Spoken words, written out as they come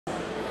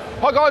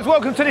Hi guys,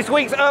 welcome to this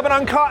week's Urban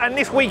Uncut, and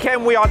this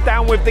weekend we are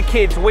down with the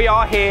kids. We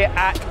are here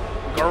at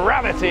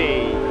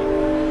Gravity.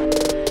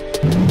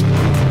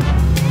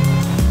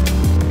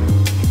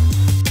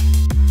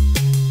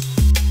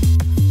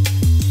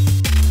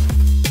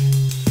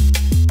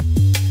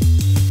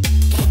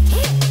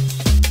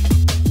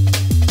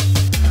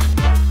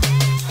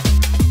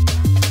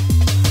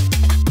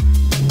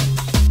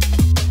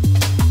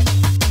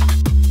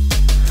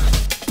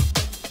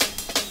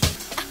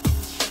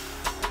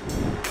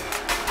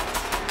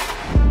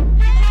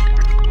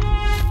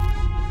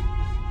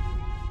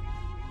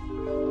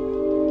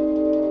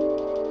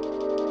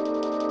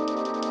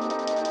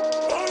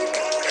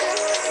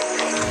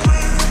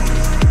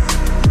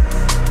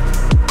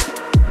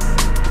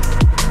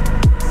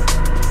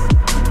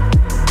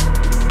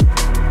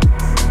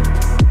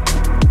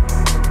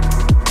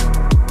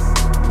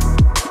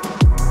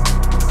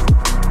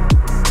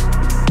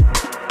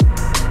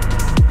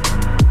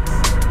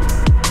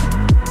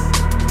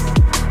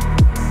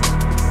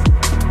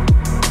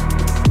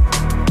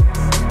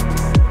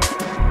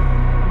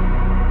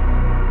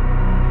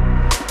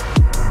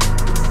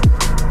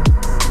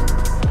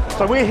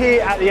 So we're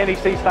here at the NEC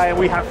stand and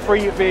we have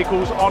three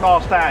vehicles on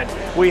our stand.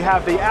 We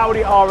have the Audi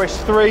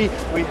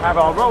RS3, we have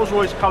our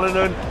Rolls-Royce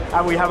Cullinan,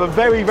 and we have a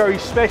very, very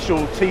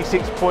special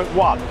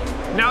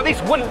T6.1. Now this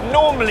wouldn't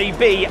normally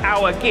be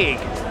our gig,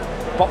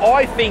 but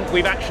I think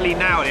we've actually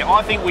nailed it.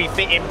 I think we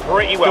fit in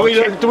pretty well.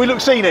 Do we look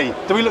sceney?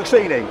 Do we look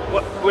sceney?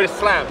 We're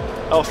slammed.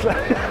 Oh,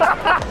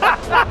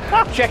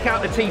 Check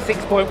out the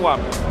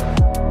T6.1.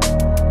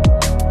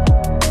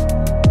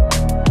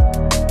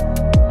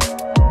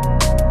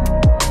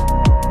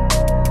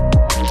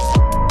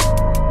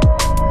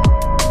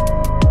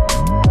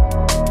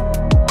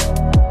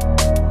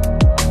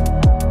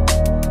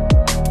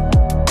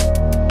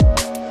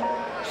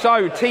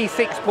 So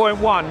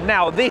T6.1,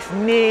 now this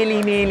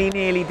nearly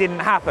didn't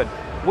happen.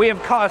 We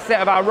have cut a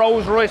set of our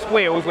Rolls-Royce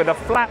wheels with a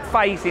flat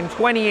face in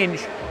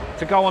 20-inch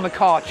to go on the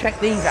car. Check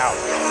these out.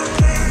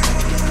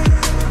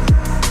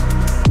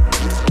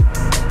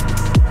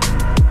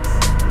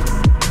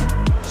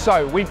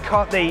 So we've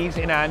cut these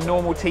in our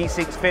normal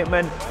T6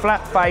 fitment,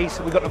 flat face,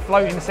 we've got the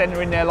floating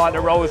centre in there like the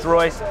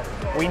Rolls-Royce.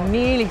 We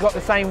nearly got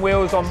the same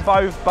wheels on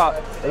both,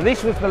 but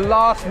this was the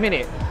last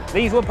minute.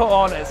 These were put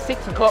on at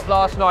 6 o'clock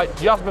last night,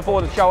 just before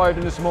the show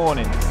opened this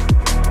morning.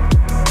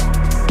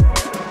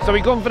 So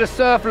we've gone for the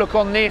surf look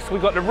on this.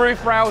 We've got the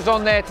roof rails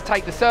on there to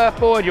take the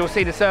surfboard. You'll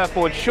see the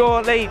surfboard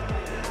shortly.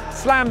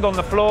 Slammed on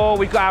the floor.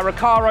 We've got our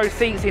Recaro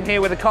seats in here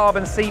with a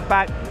carbon seat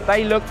back.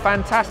 They look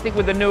fantastic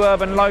with the New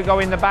Urban logo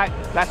in the back.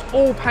 That's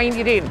all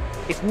painted in.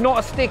 It's not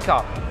a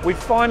sticker. We've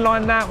fine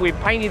lined that, we've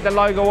painted the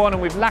logo on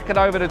and we've lacquered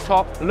over the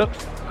top.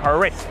 Looks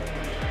crisp.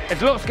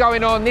 There's lots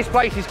going on. This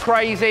place is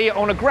crazy. I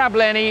want to grab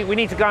Lenny. We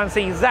need to go and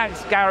see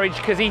Zach's garage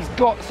because he's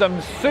got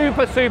some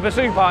super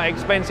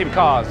expensive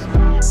cars.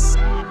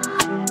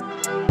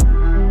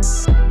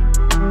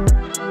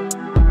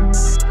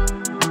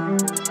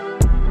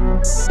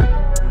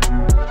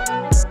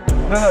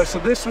 No, so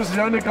this was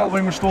the only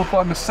Gullwing restored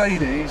by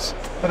Mercedes,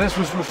 but this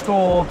was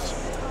restored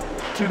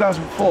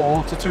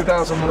 2004 to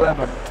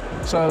 2011.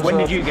 So when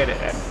did you get it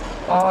then?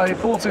 I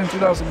bought it in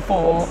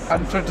 2004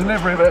 and for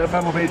delivery of it at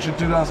Pebble Beach in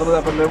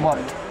 2011 in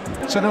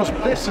White. So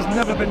this has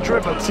never been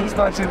driven since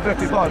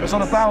 1955. It's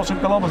on 1,000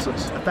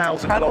 kilometres.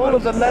 1,000 And kilometres. all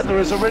of the leather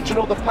is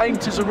original, the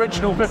paint is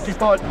original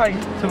 55 paint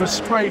that was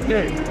sprayed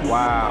in.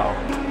 Wow.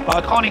 But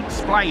I can't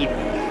explain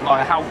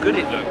how good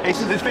it looks.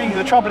 It's the thing,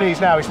 the trouble is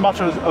now, it's much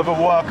of a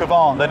work of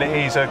art than it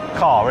is a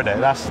car, isn't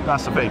it? That's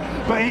the thing.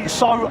 But it's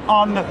so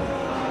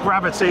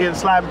Gravity and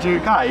Slammed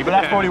UK, but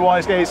that's probably why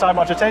it's getting so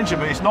much attention.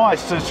 But it's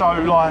nice to show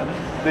like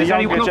the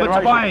younger generation. Not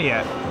to buy it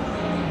yet?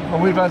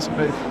 Well, we've had some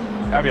beef.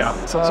 Have you?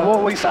 So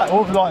what we say?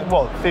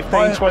 What,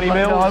 15, 20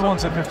 mil? No, I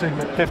wanted 15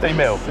 mil. 15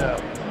 mil. Yeah.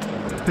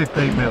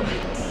 15 mil.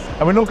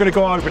 And we're not going to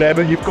go over there,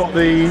 but you've got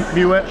the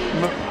Miura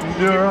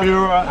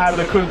and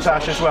the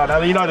Countach as well.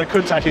 Now you know the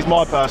Countach is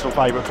my personal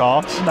favourite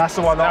car. That's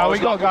the one that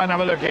we've got to go and have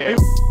a look here.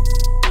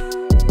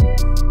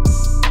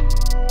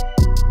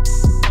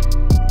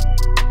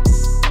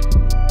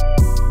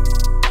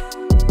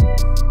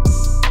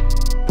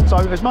 So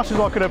as much as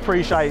I could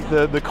appreciate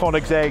the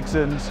Koenigseggs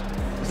and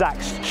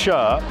Zach's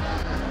shirt,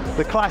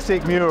 the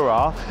classic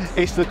Miura,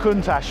 it's the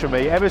Countach for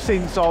me. Ever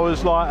since I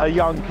was like a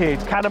young kid,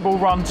 Cannonball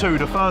Run 2,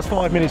 the first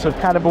 5 minutes of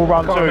Cannonball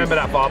Run 2. I can't remember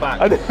that far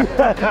back.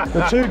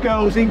 The two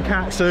girls in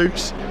cat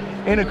suits,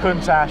 in a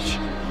Countach,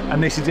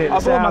 and this is it. I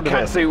brought my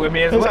cat suit with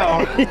me as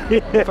well.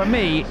 For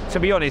me,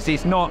 to be honest,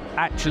 it's not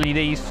actually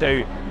these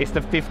two, it's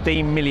the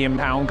 £15 million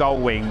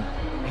Gullwing.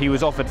 He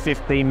was offered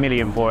 15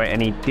 million for it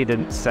and he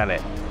didn't sell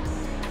it.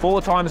 4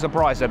 times the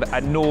price of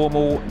a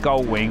normal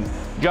Gullwing,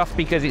 just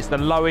because it's the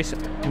lowest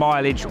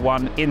mileage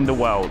one in the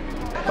world.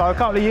 So a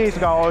couple of years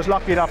ago, I was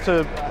lucky enough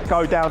to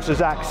go down to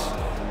Zach's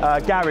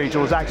garage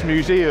or Zach's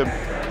museum,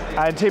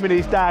 and Tim and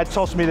his dad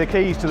tossed me the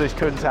keys to this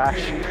Countach.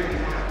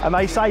 And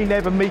they say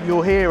never meet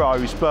your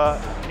heroes,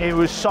 but it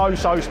was so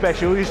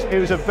special. It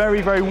was a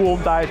very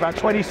warm day. It's about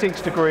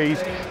 26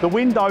 degrees. The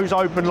windows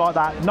open like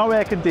that, no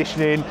air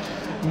conditioning.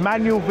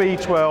 manual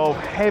V12,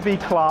 heavy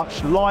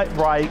clutch, light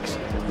brakes,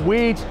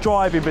 weird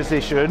driving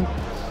position,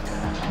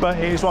 but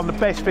it's one of the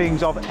best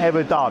things I've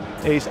ever done.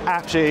 It's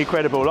absolutely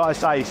incredible.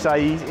 Like I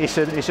say it's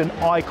an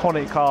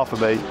iconic car for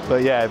me,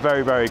 but yeah,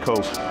 very, very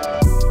cool.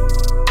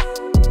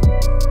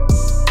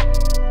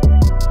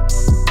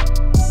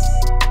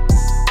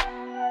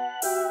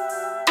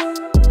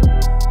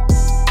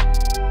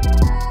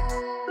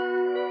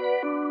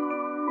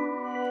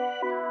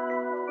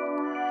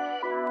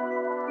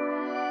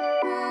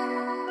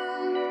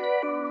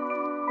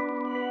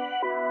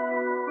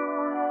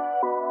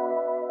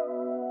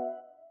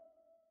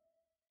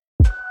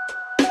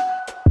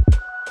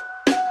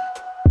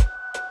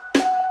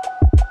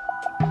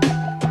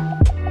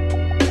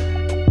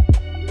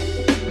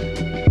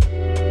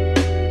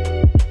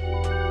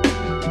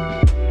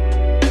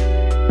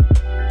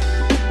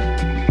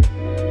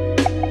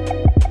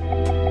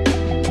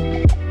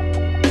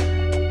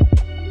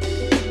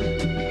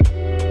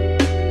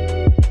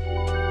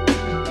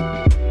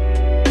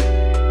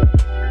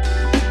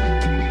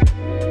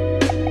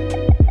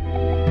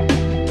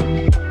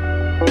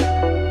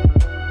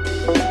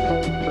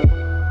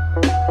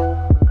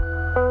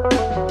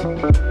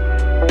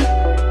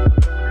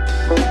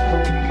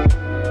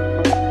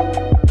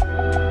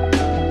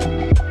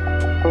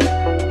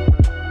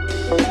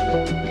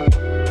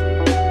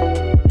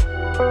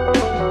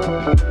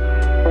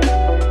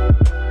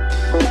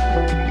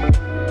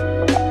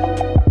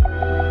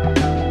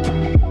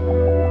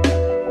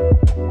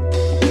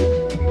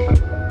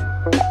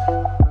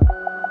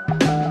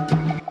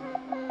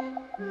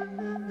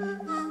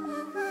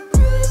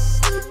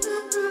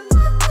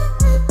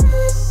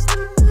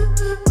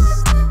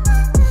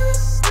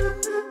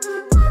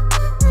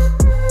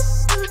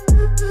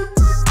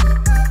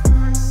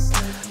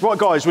 Right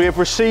guys, we have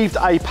received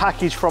a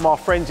package from our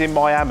friends in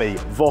Miami,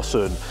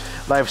 Vossen.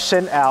 They have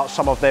sent out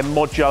some of their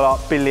modular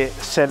billet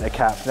centre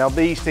caps. Now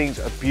these things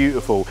are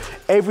beautiful.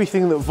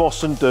 Everything that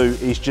Vossen do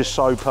is just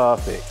so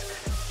perfect.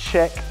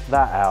 Check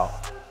that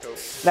out.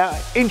 Now,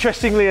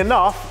 interestingly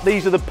enough,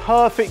 these are the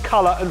perfect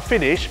colour and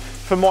finish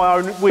for my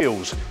own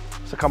wheels.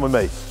 So come with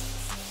me.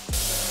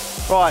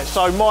 Right,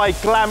 so my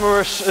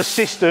glamorous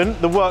assistant,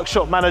 the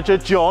workshop manager,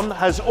 John,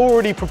 has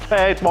already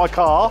prepared my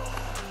car.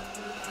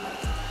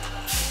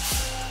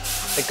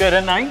 They're good,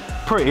 aren't they?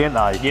 Pretty,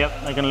 aren't they? Yep,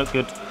 they're going to look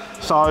good.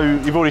 So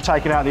you've already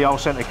taken out the old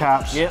centre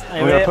caps. Yep, we're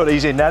going to put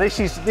these in. Now this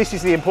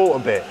is the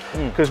important bit,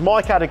 because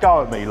Mike had a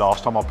go at me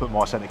last time I put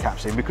my centre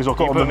caps in because I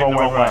got them the wrong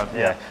way around.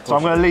 Yeah. So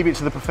I'm going to leave it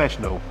to the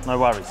professional. No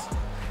worries.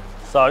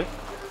 So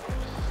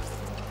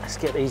let's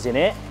get these in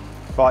here.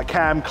 Right,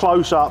 Cam,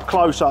 close up,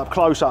 close up,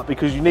 close up,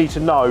 because you need to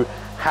know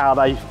how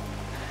they.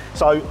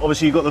 So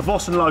obviously you've got the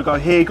Vossen logo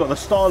here, you've got the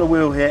styler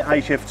wheel here,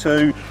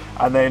 HF2,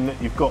 and then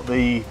you've got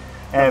the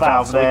air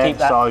valve so there. We keep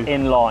that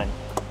in line.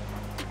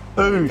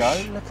 Oosh.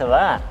 Go, look at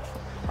that.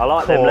 I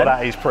like them.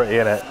 That is pretty,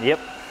 isn't it? Yep,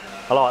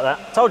 I like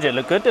that. Told you it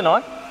looked good, didn't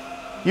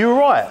I? You were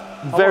right.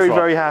 Very,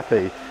 very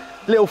happy.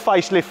 Little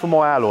facelift for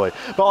my alloy.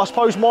 But I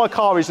suppose my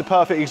car is the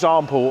perfect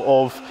example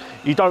of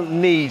you don't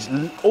need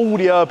all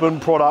the urban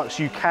products.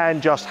 You can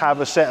just have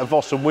a set of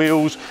Vossen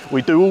wheels.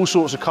 We do all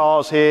sorts of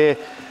cars here.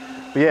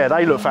 But yeah,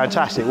 they look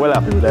fantastic. We're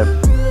happy with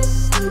them.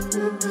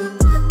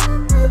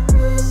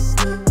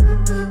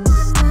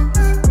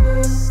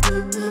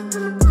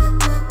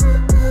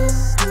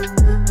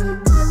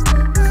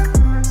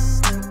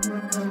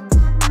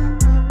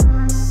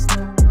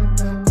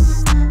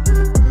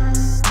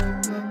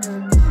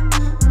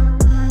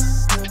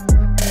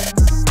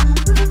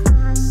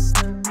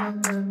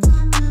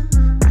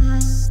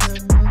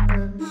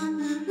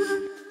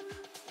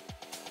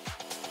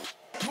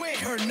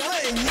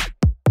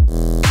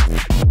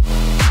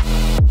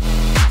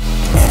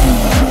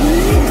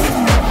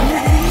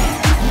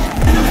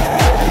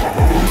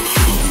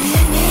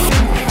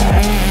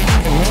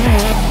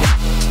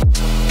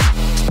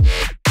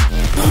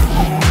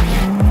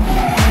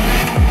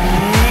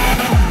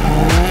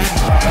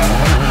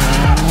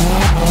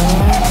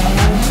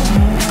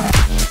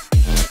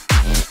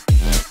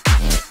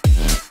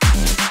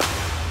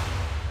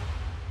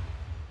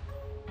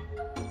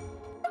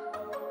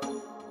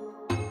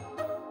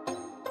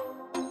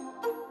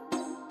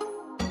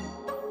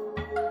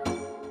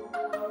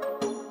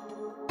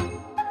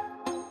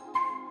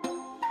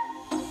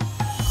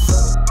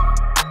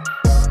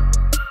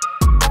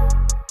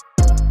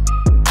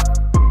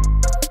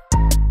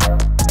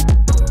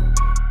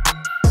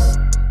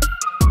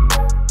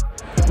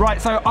 Right,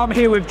 so I'm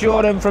here with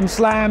Jordan from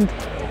Slammed.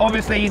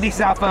 Obviously, this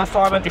is our first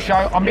time at the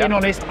show. I'm being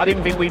honest, I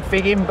didn't think we'd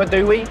fit in, but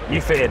do we?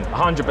 You fit in,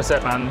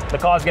 100%, man. The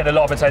car's getting a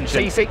lot of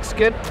attention. T6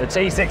 good? The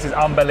T6 is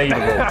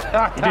unbelievable.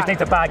 You just need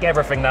to bag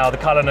everything now, the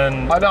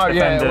Cullinan, I know,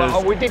 defenders. yeah.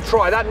 Well, we did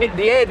try that.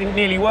 The air didn't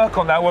nearly work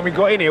on that when we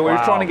got in here. We were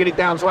trying to get it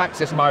down to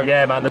access mode.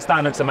 Yeah, man, the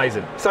stand looks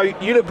amazing. So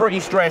you look pretty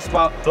stressed,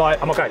 but like,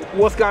 I'm okay.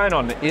 What's going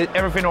on? Is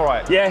everything all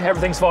right? Yeah,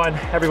 everything's fine.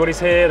 Everybody's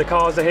here, the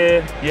cars are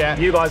here. Yeah.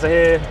 You guys are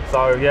here,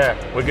 so yeah,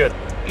 we're good.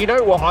 You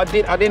know what? I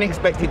didn't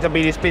expect it to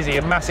be this busy.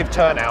 A massive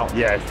turnout.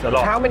 Yeah, it's a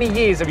lot. How many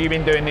years have you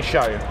been doing this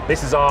show?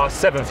 This is our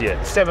 7th year.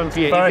 7th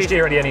year. First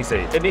year at the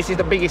NEC. And this is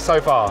the biggest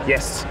so far?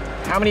 Yes.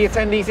 How many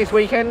attendees this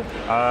weekend?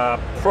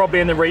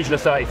 Probably in the region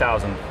of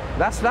 30,000.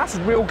 That's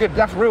real good.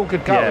 That's real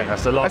good going. Yeah,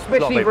 that's a lot.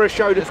 Especially for a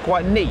show that's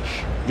quite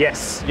niche.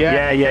 Yes.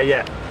 Yeah?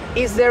 Yeah.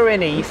 Is there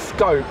any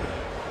scope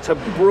to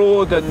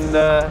broaden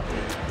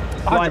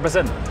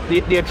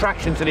 100%. the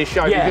attraction to this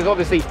show? Yeah. Because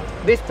obviously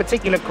this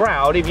particular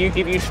crowd, if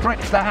you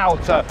stretch that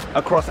out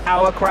across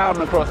our crowd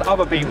and across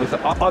other people's,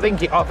 I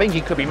think it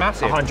could be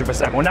massive.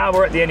 100%. Well, now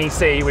we're at the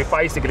NEC, we've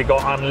basically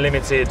got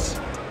unlimited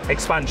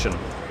expansion.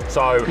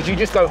 So because you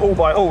just go hall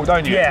by hall,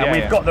 don't you? Yeah,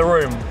 we've got the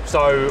room.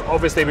 So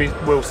obviously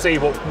we'll see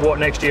what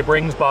next year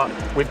brings, but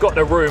we've got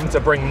the room to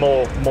bring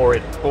more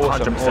in.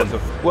 Awesome, 100%.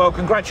 awesome. Well,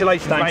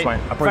 congratulations, Thanks, mate.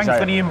 mate. I appreciate Thanks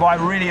for it. the invite.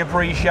 Really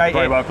appreciate it.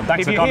 Very welcome.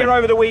 Thanks for coming. If coming. you're here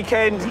over the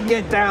weekend,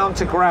 get down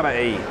to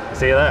Gravity.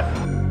 See you there.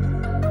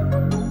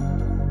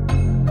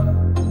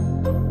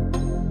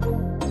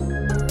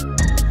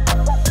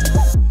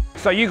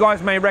 So you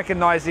guys may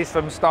recognise this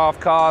from Staff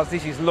Cars.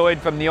 This is Lloyd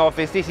from the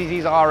office. This is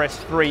his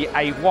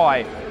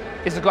RS3AY.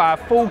 This has got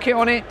a full kit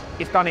on it.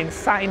 It's done in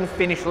satin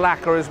finish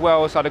lacquer as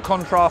well, so the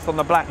contrast on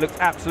the black looks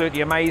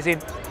absolutely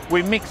amazing.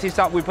 We mix this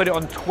up, we put it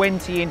on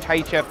 20-inch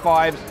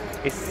HF5s.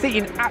 It's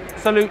sitting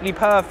absolutely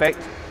perfect.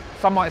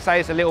 Some might say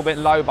it's a little bit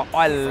low, but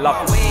I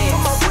love it.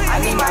 I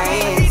need my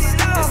hands.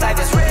 This life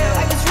is real.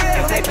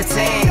 If they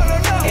pretend,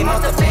 ain't no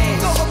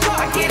defense.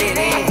 I get it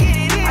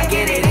in. I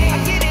get it in.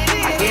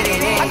 I get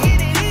it in.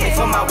 It's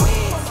for my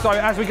wins. So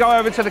as we go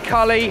over to the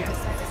Cully,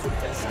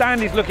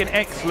 stand is looking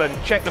excellent.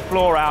 Check the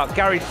floor out.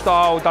 Garage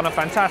Style done a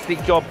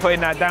fantastic job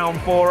putting that down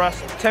for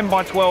us. 10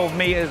 by 12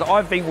 meters.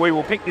 I think we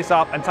will pick this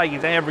up and take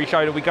it to every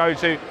show that we go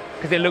to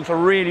because it looks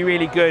really,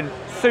 really good,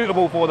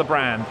 suitable for the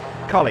brand.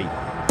 Cully.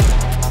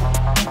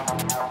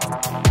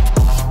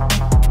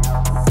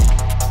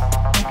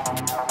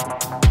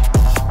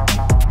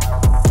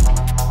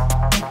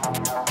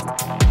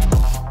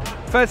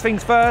 First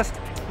things first,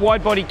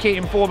 wide body kit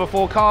in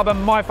 4x4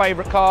 carbon. My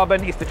favourite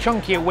carbon is the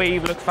chunkier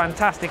weave, looks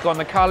fantastic on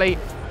the Cully.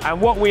 And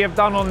what we have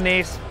done on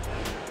this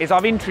is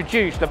I've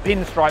introduced a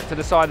pinstripe to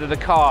the side of the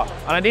car.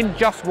 And I didn't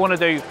just want to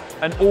do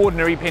an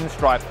ordinary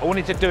pinstripe. I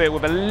wanted to do it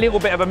with a little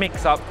bit of a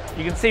mix up.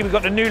 You can see we've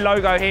got the new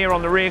logo here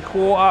on the rear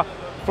quarter,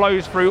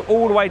 flows through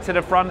all the way to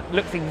the front,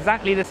 looks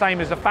exactly the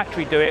same as the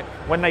factory do it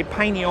when they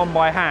paint it on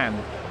by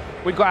hand.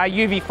 We've got our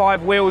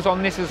UV5 wheels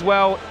on this as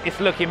well.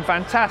 It's looking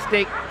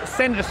fantastic.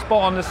 Centre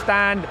spot on the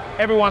stand.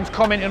 Everyone's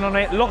commenting on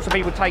it. Lots of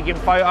people taking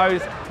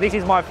photos. This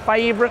is my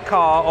favourite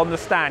car on the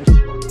stand.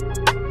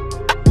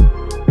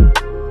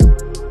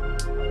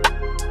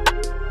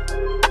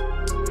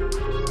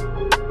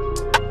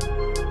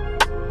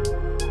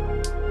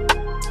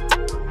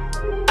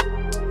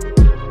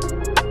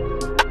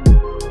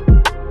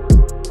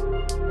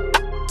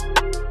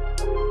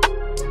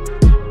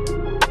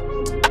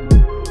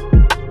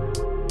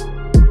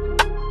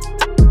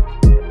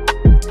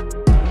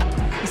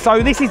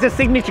 So this is the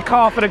signature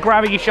car for the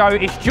Gravity Show.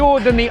 It's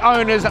Jordan, the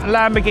owner's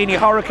Lamborghini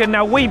Huracan.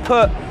 Now we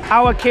put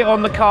our kit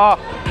on the car.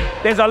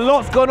 There's a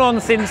lot's gone on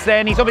since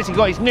then. He's obviously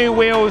got his new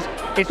wheels.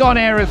 It's on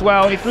air as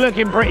well. It's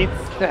looking pretty.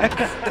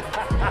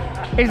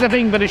 Here's the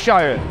thing for the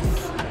show.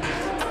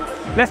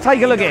 Let's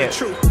take a look at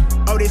it.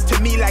 Oh, this to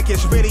me like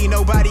it's really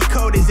nobody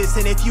code is this.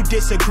 And if you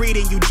disagree,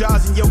 then you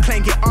jaws and your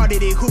claim get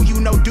audited. Who you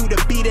know do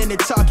the beat and the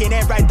talking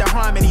and write the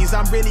harmonies.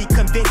 I'm really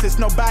convinced there's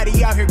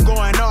nobody out here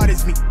going hard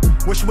as me.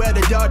 Wish well the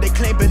dog that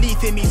claim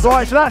belief in me.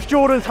 Right, so that's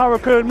Jordan's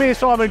Huracan. Me and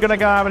Simon are going to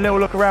go have a little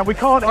look around. We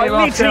can't hear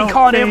I literally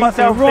can't hear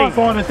myself right think.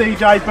 behind the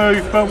DJ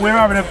booth, but we're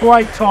having a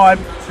great time.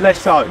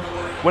 Let's go.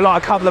 We're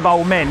like a couple of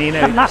old men in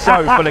a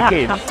show full of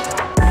kids.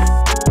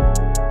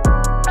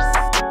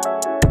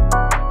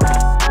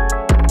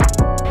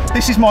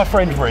 This is my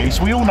friend Reese.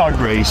 We all know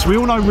Reese. We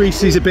all know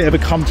Reese is a bit of a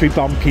country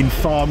bumpkin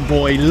farm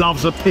boy,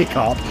 loves a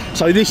pickup.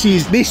 So this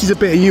is a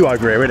bit of you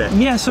over here, isn't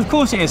it? Yes, of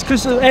course it is,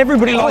 because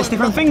everybody likes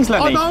different things,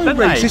 Lenny. I know, don't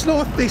Reese.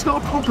 they? It's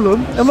not a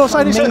problem. I'm not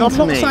saying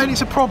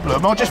it's a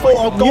problem. I just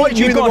thought I'd guide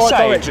you in the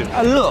right direction.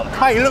 Look.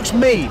 Hey, it looks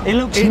mean. It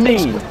looks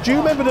mean. Do you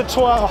remember the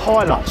Toyota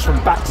Hilux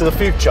from Back to the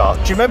Future?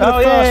 Do you remember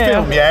the first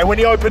film? Yeah, when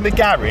he opened the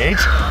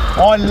garage.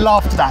 I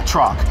loved that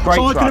truck. Great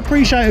so truck. I can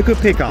appreciate a good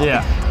pickup.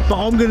 Yeah.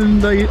 But I'm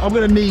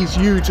gonna need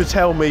you to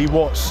tell me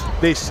what's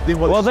this.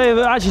 Well, they've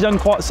actually done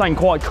something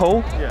quite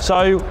cool. Yeah.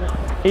 So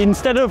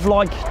instead of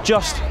like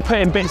just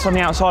putting bits on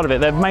the outside of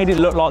it, they've made it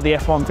look like the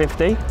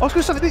F-150. I was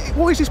going to say,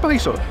 what is this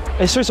based on?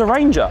 It's a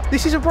Ranger.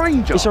 This is a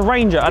Ranger? It's a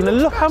Ranger, and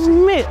look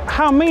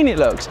how mean it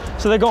looks.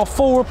 So they've got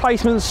full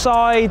replacement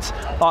sides,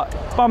 like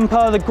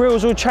bumper, the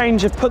grills all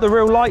changed, they've put the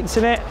real lights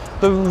in it,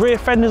 the rear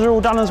fenders are all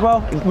done as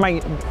well. It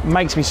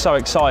makes me so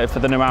excited for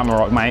the new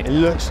Amarok, mate.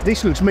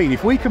 This looks mean.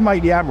 If we can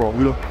make the Amarok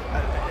look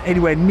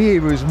anywhere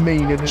near as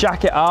mean as...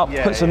 Jack it up,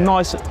 put some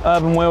nice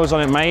urban wheels on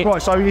it, mate. Right,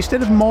 so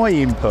instead of my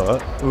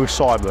input with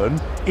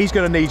Simon, he's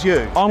going to need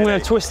you. I'm going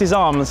to twist his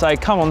arm and say,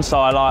 come on, Si,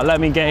 like, let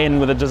me get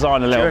in with the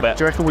design a little bit.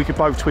 Do you reckon we could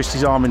both twist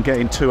his arm and get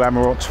in 2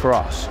 Amaroks for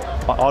us?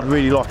 I'd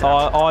really like it.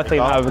 I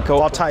think that would be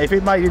cool. I'd take, if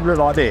it made it look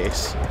like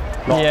this.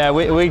 Like, yeah,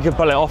 we could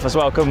pull it off as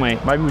well, couldn't we?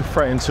 Maybe we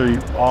threaten to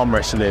arm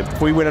wrestle him.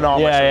 If we win an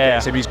arm wrestle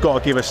against him, he's got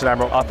to give us an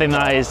AMROC. I think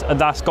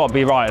that's got to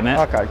be right, isn't it?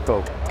 Okay,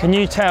 cool. Can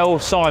you tell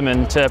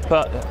Simon to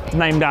put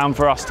name down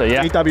for us too,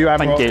 yeah? VW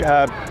Thank you.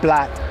 AMROC,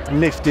 black,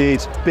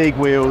 lifted, big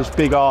wheels,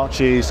 big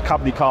arches,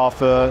 company car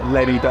for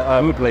Lenny,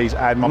 please,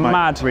 and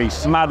my mate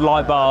Reese. Mad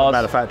light bars.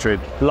 Manufacturing.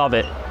 Love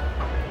it.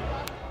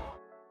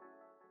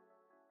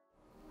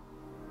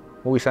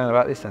 What are we saying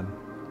about this then?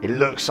 It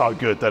looks so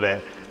good, doesn't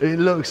it? It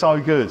looks so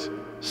good.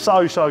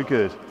 So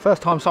good.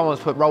 First time someone's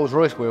put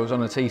Rolls-Royce wheels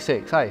on a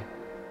T6, hey?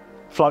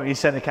 Floating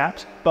centre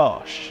caps,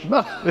 bosh.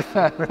 No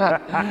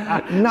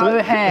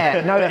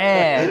hair, no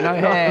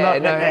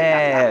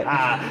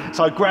hair.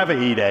 So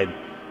Gravity then,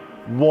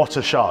 what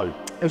a show.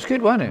 It was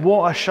good, wasn't it?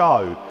 What a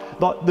show.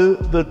 Like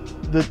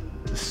the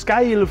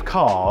scale of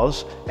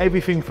cars,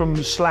 everything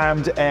from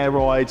slammed air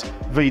rides,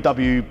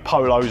 VW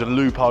polos and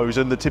lupos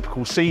and the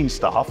typical scene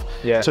stuff,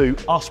 to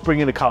us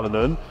bringing a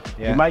Cullinan,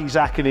 your mate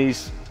Zach and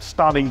his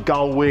stunning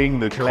gull wing,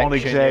 the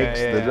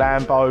Koenigseggs, the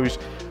Lambos.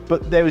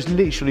 But there was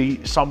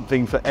literally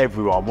something for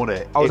everyone, wasn't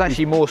it? I was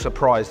actually more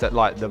surprised at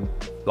like the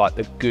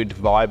good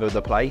vibe of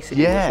the place. It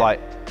was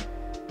like,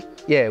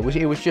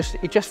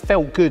 it just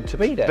felt good to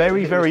be there.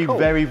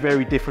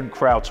 Very different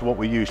crowd to what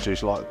we're used to.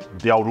 So like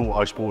the old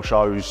Autosport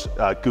shows,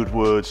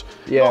 Goodwood.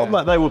 Not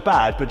that they were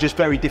bad, but just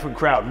very different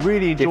crowd.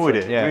 Really enjoyed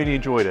it. Really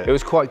enjoyed it. It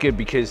was quite good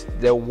because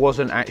there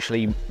wasn't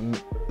actually,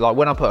 like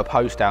when I put a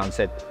post down and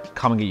said,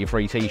 come and get your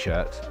free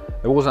t-shirts,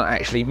 there wasn't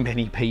actually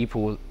many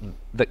people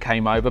that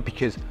came over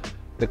because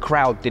the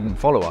crowd didn't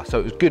follow us, so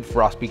it was good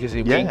for us because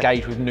we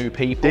engaged with new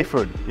people.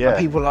 Different, And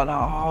people were like,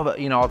 oh, but,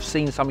 you know, I've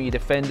seen some of your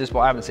defenders, but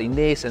I haven't seen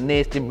this and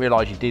this, didn't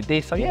realise you did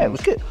this. So yeah, it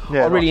was good.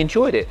 I really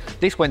enjoyed it.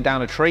 This went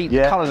down a treat.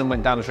 Cullinan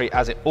went down a treat,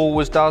 as it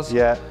always does.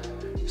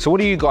 So what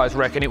do you guys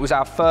reckon? It was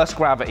our first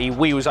Gravity.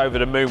 We was over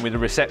the moon with the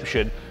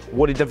reception.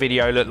 What did the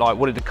video look like?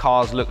 What did the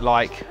cars look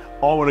like?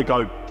 I want to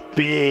go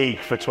big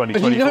for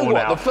 2024 you know what?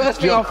 now. The first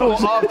thing I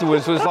thought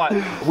afterwards was like,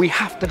 we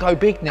have to go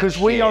big next year. Because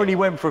we only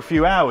went for a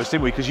few hours,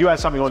 didn't we? Because you had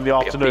something on the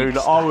afternoon.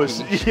 I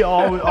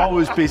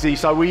was busy,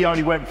 so we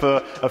only went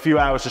for a few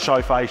hours to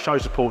show face, show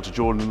support to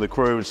Jordan and the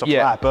crew and stuff like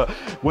that. But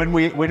when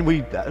we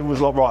it was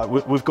like, right,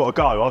 we've got to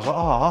go. I was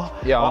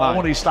like, I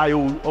want to stay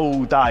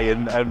all day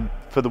and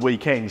for the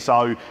weekend.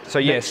 So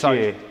next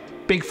year.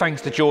 Big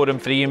thanks to Jordan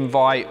for the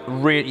invite.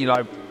 Really, you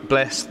know,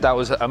 blessed. That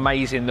was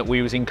amazing that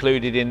we was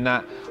included in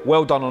that.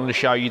 Well done on the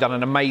show. You've done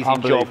an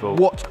amazing job.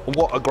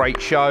 What a great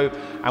show.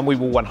 And we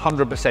will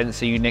 100%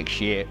 see you next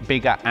year,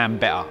 bigger and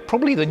better.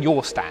 Probably than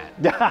your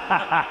stand.